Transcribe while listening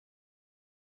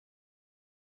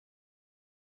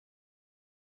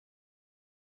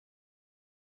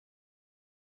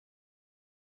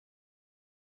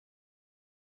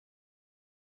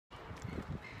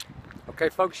Okay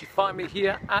folks, you find me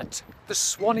here at the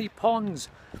Swanee Ponds.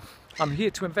 I'm here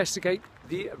to investigate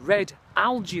the red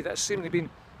algae that's seemingly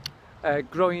been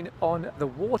growing on the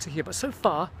water here, but so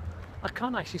far I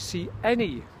can't actually see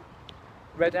any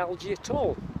red algae at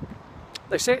all.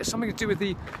 They say it's something to do with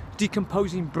the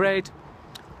decomposing bread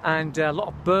and a lot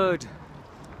of bird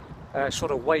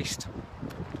sort of waste.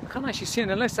 I can't actually see it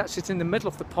unless that's it in the middle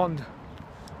of the pond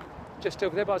just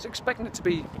over there, but I was expecting it to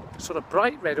be sort of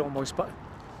bright red almost, but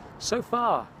so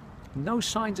far no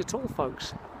signs at all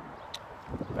folks.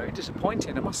 Very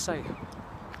disappointing, I must say.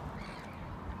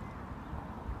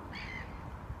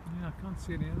 Yeah, I can't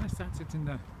see any unless that's it in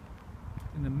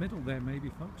the middle there maybe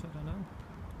folks, I don't know.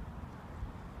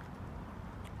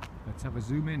 Let's have a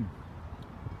zoom in.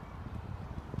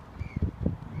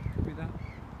 Could be that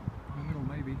in the middle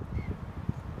maybe.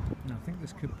 And I think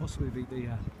this could possibly be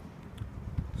the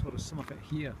sort of some of it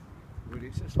here. Really,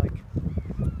 it's just like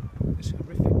this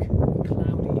horrific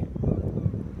cloudy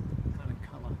kind of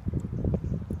colour.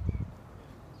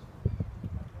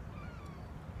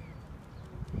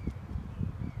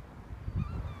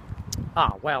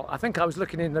 Ah, well, I think I was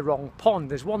looking in the wrong pond.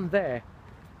 There's one there.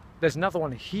 There's another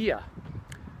one here.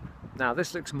 Now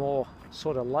this looks more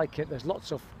sort of like it. There's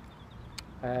lots of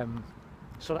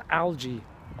sort of algae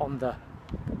on the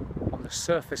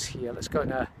surface here. Let's go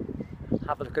and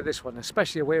have a look at this one,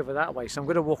 especially way over that way. So I'm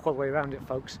going to walk all the way around it,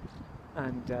 folks.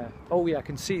 And oh yeah, I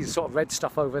can see the sort of red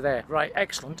stuff over there. Right,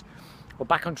 excellent. We're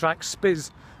back on track.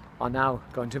 Spiz are now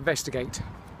going to investigate.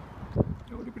 Oh,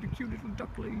 look at the cute little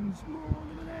ducklings. Oh,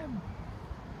 look at them.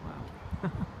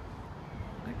 Wow.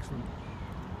 Excellent.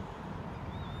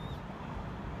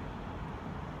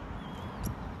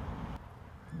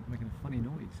 Making a funny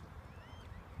noise.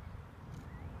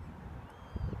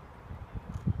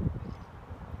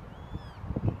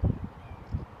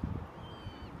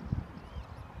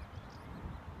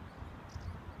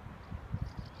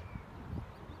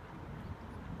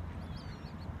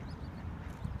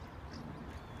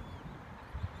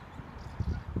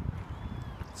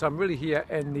 So I'm really here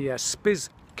in the Spiz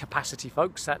capacity,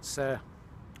 folks. That's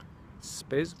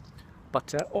Spiz.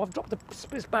 But oh, I've dropped the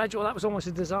Spiz badge. Oh, that was almost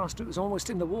a disaster. It was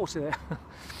almost in the water there.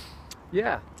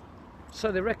 Yeah.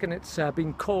 So they reckon it's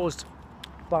been caused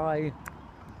by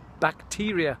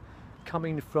bacteria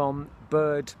coming from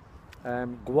bird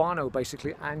guano,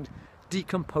 basically, and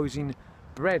decomposing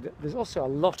bread. There's also a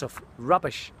lot of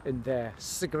rubbish in there.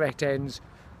 Cigarette ends,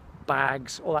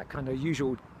 bags, all that kind of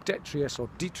usual detritus or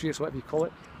detritus, whatever you call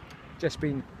it, just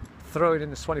been thrown in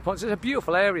the Swanee Ponds. It's a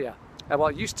beautiful area. Well,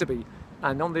 it used to be.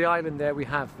 And on the island there we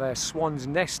have swans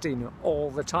nesting all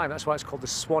the time. That's why it's called the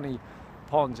Swanee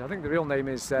Ponds. I think the real name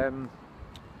is...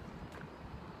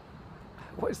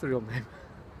 what is the real name?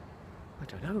 I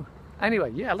don't know.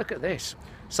 Anyway, yeah, look at this.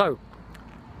 So,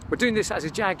 we're doing this as a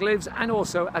Jag Lives and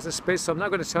also as a Spiz. So I'm now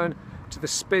going to turn to the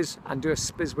Spiz and do a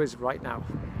Spiz Whiz right now.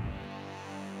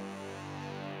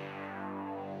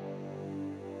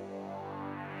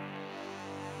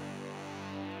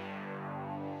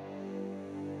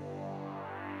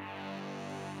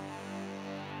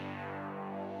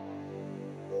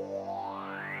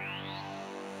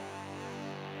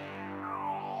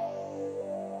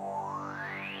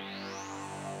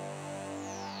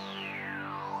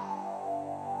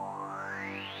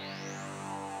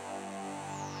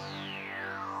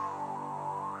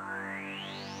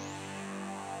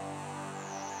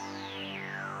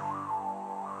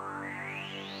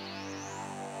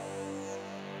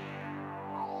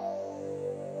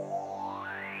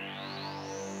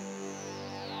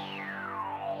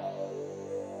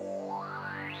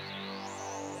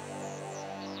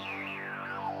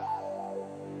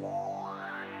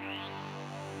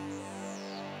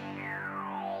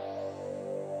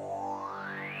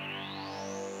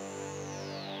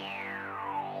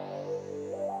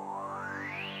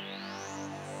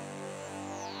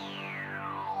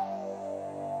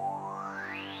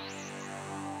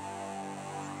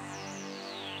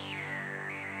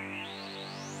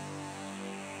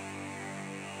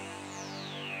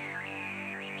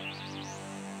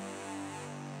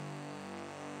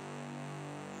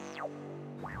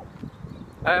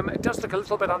 It does look a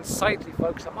little bit unsightly,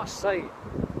 folks, I must say.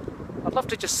 I'd love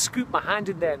to just scoop my hand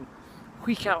in there and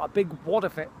wheak out a big wad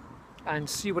of it and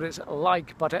see what it's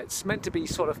like, but it's meant to be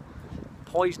sort of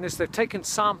poisonous. They've taken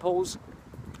samples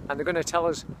and they're going to tell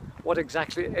us what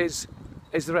exactly it is.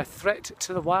 Is there a threat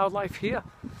to the wildlife here?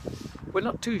 We're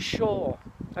not too sure.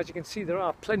 As you can see, there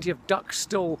are plenty of ducks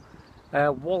still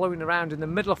wallowing around in the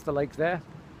middle of the lake there.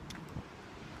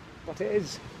 But it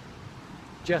is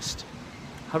just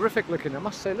horrific looking, I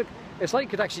must say. Look, it's like you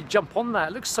could actually jump on that.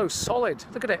 It looks so solid.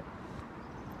 Look at it.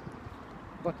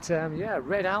 But yeah,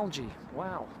 red algae,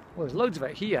 wow. Well, there's loads of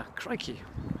it here, crikey.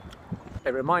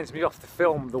 It reminds me of the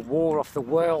film The War of the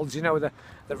Worlds, you know, the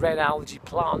red algae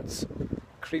plants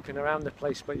creeping around the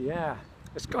place. But yeah,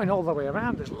 it's going all the way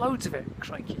around, there's loads of it,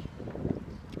 crikey.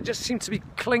 It just seems to be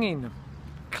clinging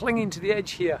to the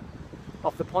edge here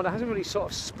of the pond. It hasn't really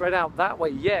sort of spread out that way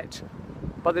yet,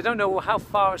 but they don't know how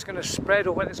far it's going to spread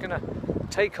or whether it's going to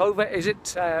take over. Is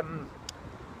it what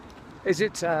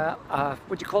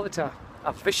do you call it, a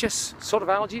vicious sort of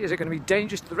algae? Is it going to be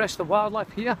dangerous to the rest of the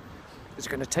wildlife here? Is it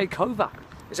going to take over?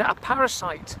 Is that a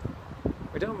parasite?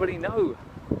 We don't really know.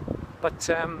 But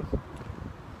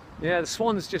yeah, the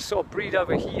swans just sort of breed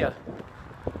over here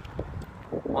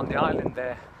on the island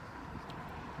there.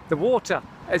 The water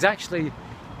is actually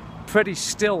pretty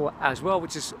still as well,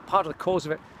 which is part of the cause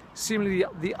of it. Seemingly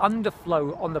the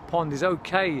underflow on the pond is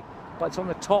okay, but it's on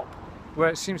the top where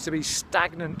it seems to be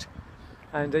stagnant.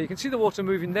 And you can see the water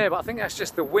moving there, but I think that's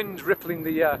just the wind rippling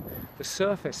the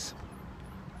surface.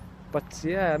 But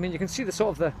yeah, I mean, you can see the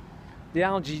sort of the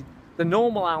algae, the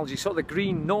normal algae, sort of the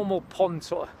green normal pond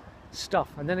sort of stuff,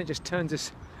 and then it just turns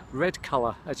this red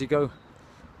colour as you go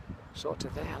sort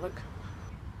of there. Look.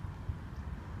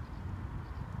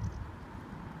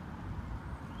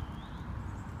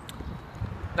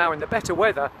 Now, in the better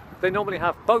weather, they normally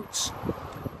have boats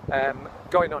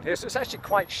going on here, so it's actually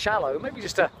quite shallow, maybe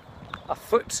just a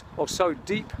foot or so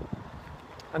deep,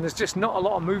 and there's just not a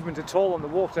lot of movement at all on the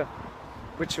water,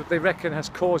 which they reckon has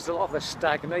caused a lot of the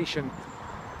stagnation.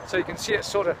 So you can see it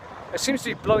sort of, it seems to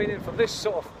be blowing in from this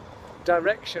sort of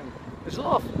direction. There's a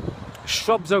lot of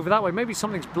shrubs over that way, maybe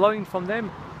something's blowing from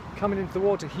them, coming into the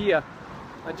water here,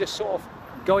 and just sort of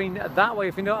going that way,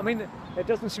 if you know what I mean. It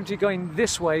doesn't seem to be going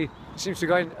this way, it seems to be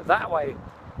going that way.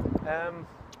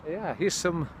 Yeah, here's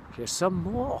some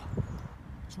more.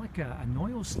 It's like an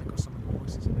oil slick or something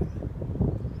almost, isn't it?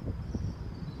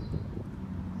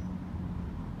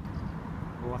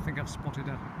 Oh, I think I've spotted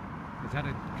is that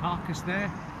a carcass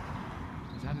there?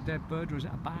 Is that a dead bird or is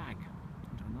it a bag?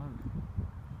 I don't know.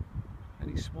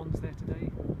 Any swans there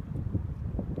today?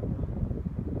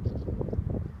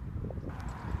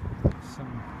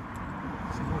 Some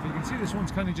more. You can see this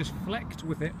one's kind of just flecked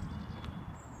with it.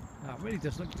 It really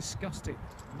does look disgusting,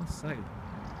 I must say.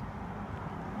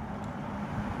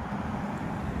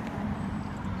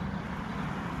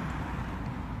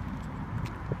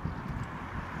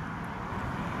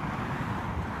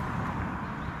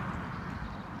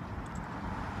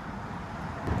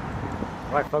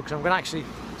 Right folks, I'm going to actually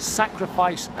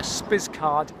sacrifice a Spiz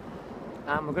card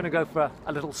and we're going to go for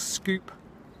a little scoop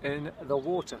in the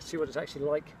water, see what it's actually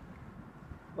like.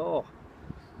 Oh,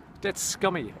 dead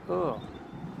scummy. Oh.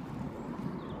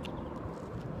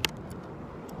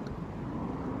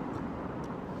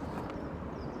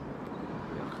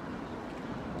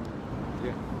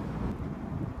 Yeah.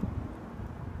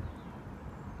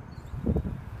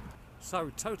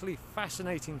 So totally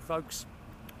fascinating folks.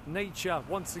 Nature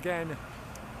once again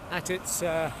at its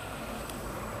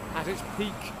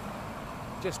peak,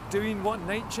 just doing what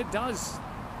nature does.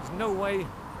 There's no way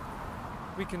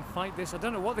we can fight this. I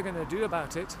don't know what they're going to do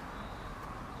about it,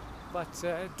 but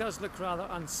it does look rather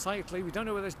unsightly. We don't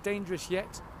know whether it's dangerous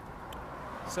yet,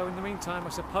 so in the meantime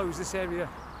I suppose this area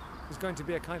is going to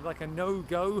be a kind of like a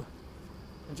no-go,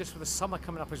 and just for the summer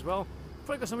coming up as well.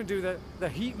 Probably got something to do with the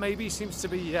heat, maybe seems to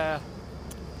be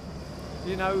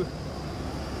you know,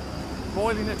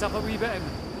 boiling it up a wee bit and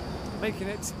making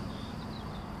it,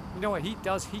 you know what heat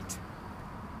does, heat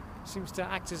seems to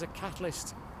act as a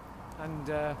catalyst and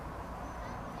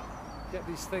get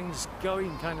these things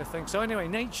going kind of thing. So anyway,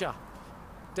 nature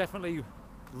definitely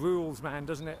rules, man,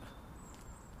 doesn't it?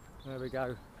 There we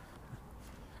go.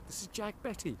 This is Jag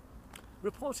Betty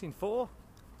reporting for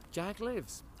Jag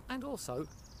Lives and also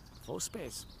for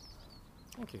Spiz.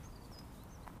 Thank you.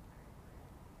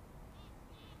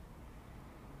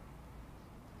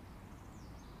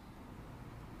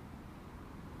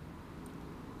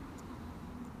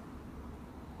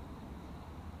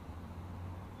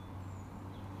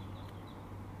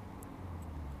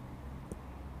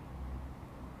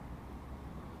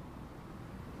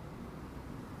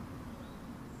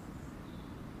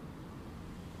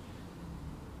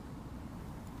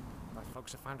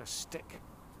 Folks, I found a stick.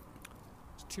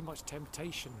 It's too much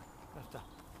temptation. I have to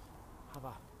have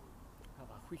a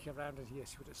whick around it here,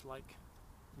 see what it's like.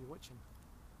 You're watching.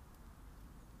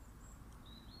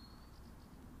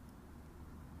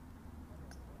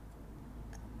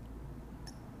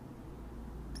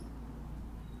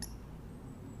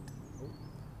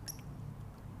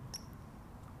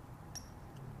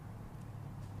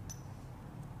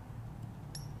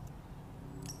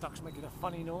 Duck's making a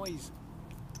funny noise.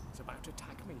 It's about to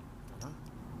attack me. I don't know.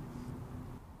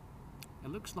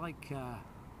 It looks like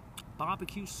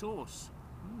barbecue sauce.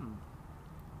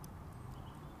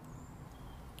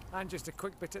 And just a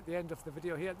quick bit at the end of the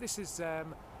video here. This is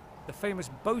the famous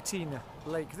boating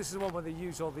lake. This is the one where they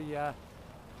use all the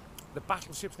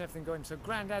battleships and everything going. So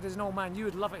Grandad is an old man. You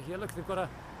would love it here. Look, they've got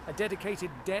a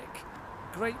dedicated deck.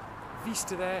 Great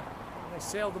vista there. And they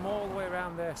sail them all the way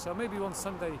around there. So maybe one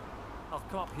Sunday I'll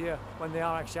come up here when they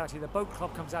are actually out here. The boat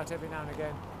club comes out every now and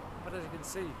again. But as you can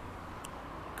see,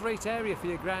 great area for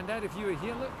your Grandad if you were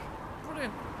here. Look,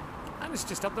 brilliant. And it's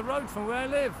just up the road from where I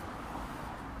live.